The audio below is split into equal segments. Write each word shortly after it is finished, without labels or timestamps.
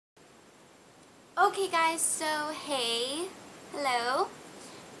Okay guys, so hey, hello.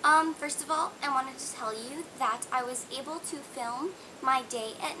 First of all, I wanted to tell you that I was able to film my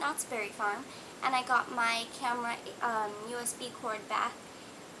day at Knott's Berry Farm, and I got my camera USB cord back.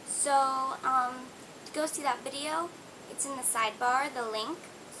 So, to go see that video, it's in the sidebar, the link,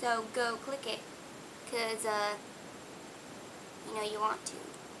 so go click it, because, you want to.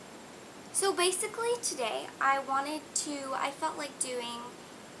 So basically today, I felt like doing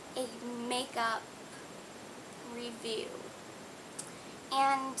a makeup review.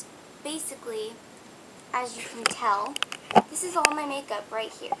 And basically, as you can tell, this is all my makeup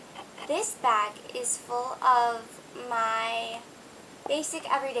right here. This bag is full of my basic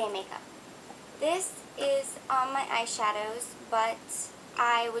everyday makeup. This is on my eyeshadows, but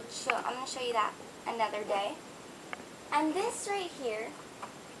I'm going to show you that another day. And this right here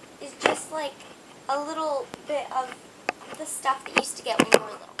is just like a little bit of the stuff that you used to get when you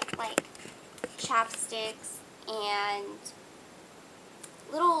were little, like chapsticks and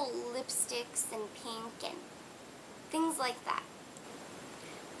little lipsticks and pink and things like that.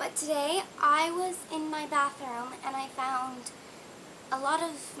 But today I was in my bathroom and I found a lot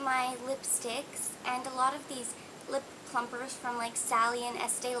of my lipsticks and a lot of these lip plumpers from like Sally and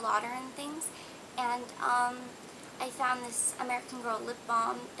Estee Lauder and things. And I found this American Girl lip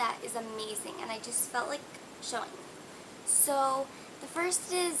balm that is amazing, and I just felt like showing you. So the first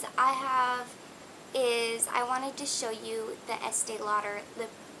I wanted to show you the Estee Lauder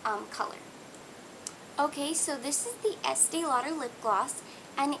lip color. Okay, so this is the Estee Lauder lip gloss,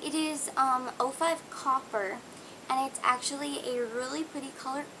 and it is 05 Copper, and it's actually a really pretty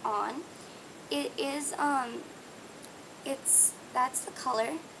color on. It is that's the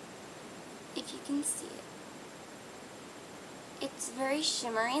color, if you can see it. It's very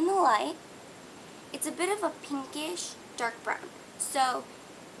shimmery in the light. It's a bit of a pinkish dark brown. So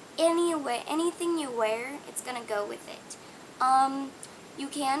anything you wear, it's gonna go with it. You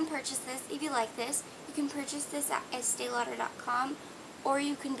can purchase this if you like this. You can purchase this at esteelauder.com, or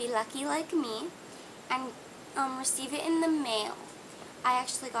you can be lucky like me and receive it in the mail. I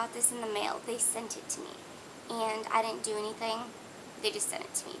actually got this in the mail. They sent it to me, and I didn't do anything. They just sent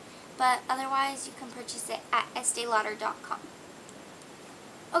it to me. But otherwise, you can purchase it at esteelauder.com.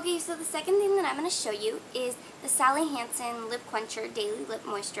 Okay, so the second thing that I'm going to show you is the Sally Hansen Lip Quencher Daily Lip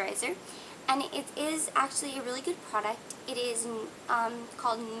Moisturizer. And it is actually a really good product. It is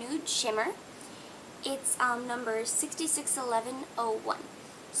called Nude Shimmer. It's number 661101.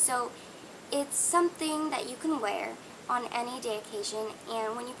 So it's something that you can wear on any day occasion,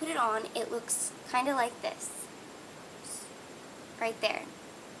 and when you put it on, it looks kind of like this. Right there.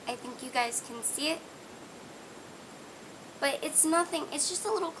 I think you guys can see it. But it's nothing, it's just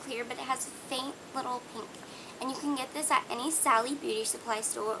a little clear, but it has a faint little pink. And you can get this at any Sally Beauty Supply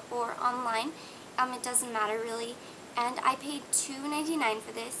store or online. It doesn't matter really. And I paid $2.99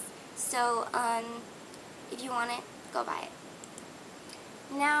 for this. So if you want it, go buy it.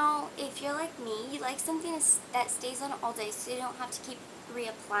 Now, if you're like me, you like something that stays on all day so you don't have to keep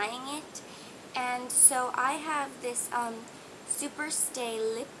reapplying it. And so I have this Super Stay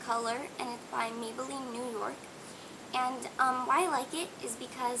lip color, and it's by Maybelline New York. And why I like it is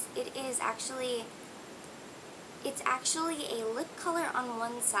because it's actually a lip color on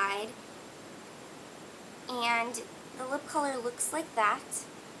one side, and the lip color looks like that.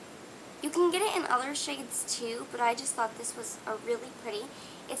 You can get it in other shades too, but I just thought this was a really pretty.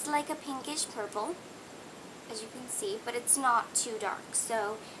 It's like a pinkish purple, as you can see, but it's not too dark,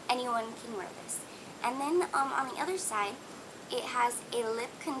 so anyone can wear this. And then on the other side, it has a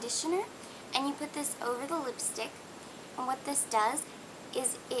lip conditioner, and you put this over the lipstick. And what this does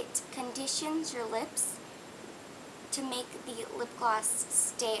is it conditions your lips to make the lip gloss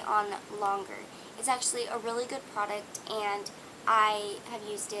stay on longer. It's actually a really good product, and I have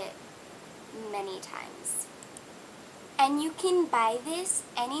used it many times. And you can buy this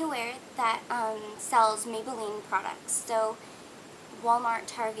anywhere that sells Maybelline products. So Walmart,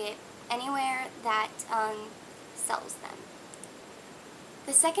 Target, anywhere that sells them.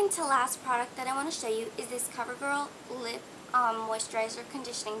 The second to last product that I want to show you is this CoverGirl Lip Moisturizer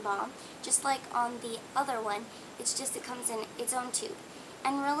Conditioning Balm. Just like on the other one, it's just it comes in its own tube.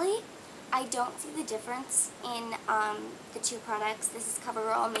 And really, I don't see the difference in the two products. This is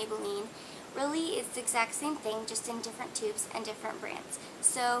CoverGirl Maybelline. Really, it's the exact same thing, just in different tubes and different brands.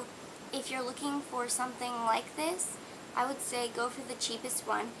 So if you're looking for something like this, I would say go for the cheapest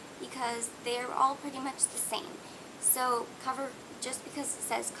one, because they're all pretty much the same. So just because it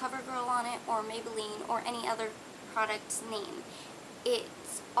says CoverGirl on it, or Maybelline, or any other product's name,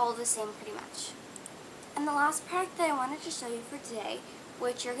 it's all the same pretty much. And the last product that I wanted to show you for today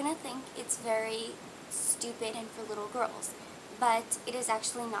which you're going to think it's very stupid and for little girls, but it is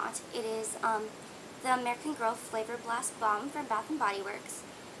actually not. It is the American Girl Flavor Blast Bomb from Bath & Body Works,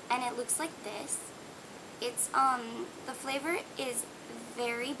 and it looks like this. It's, the flavor is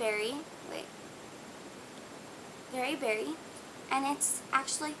very berry, and it's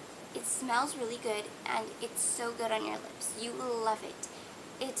actually, it smells really good, and it's so good on your lips. You will love it.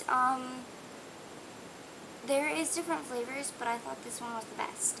 It, there is different flavors, but I thought this one was the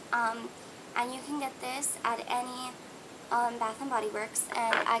best. And you can get this at any Bath & Body Works,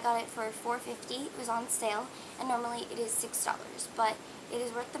 and I got it for $4.50. It was on sale, and normally it is $6, but it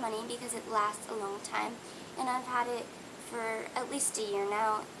is worth the money because it lasts a long time, and I've had it for at least a year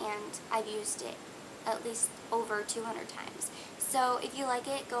now, and I've used it at least over 200 times. So if you like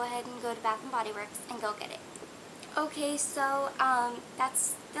it, go ahead and go to Bath & Body Works and go get it. Okay, so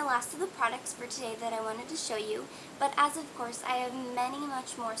that's the last of the products for today that I wanted to show you, but as of course I have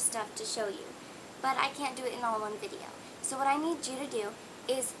much more stuff to show you, but I can't do it in all one video. So what I need you to do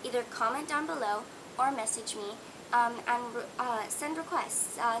is either comment down below or message me and send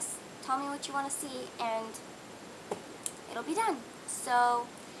requests. Tell me what you want to see and it'll be done. So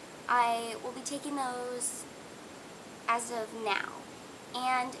I will be taking those as of now.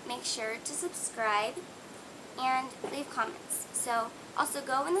 And make sure to subscribe and leave comments. So also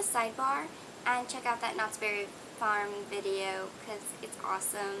go in the sidebar and check out that Knott's Berry Farm video because it's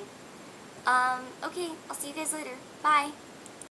awesome. Okay, I'll see you guys later. Bye!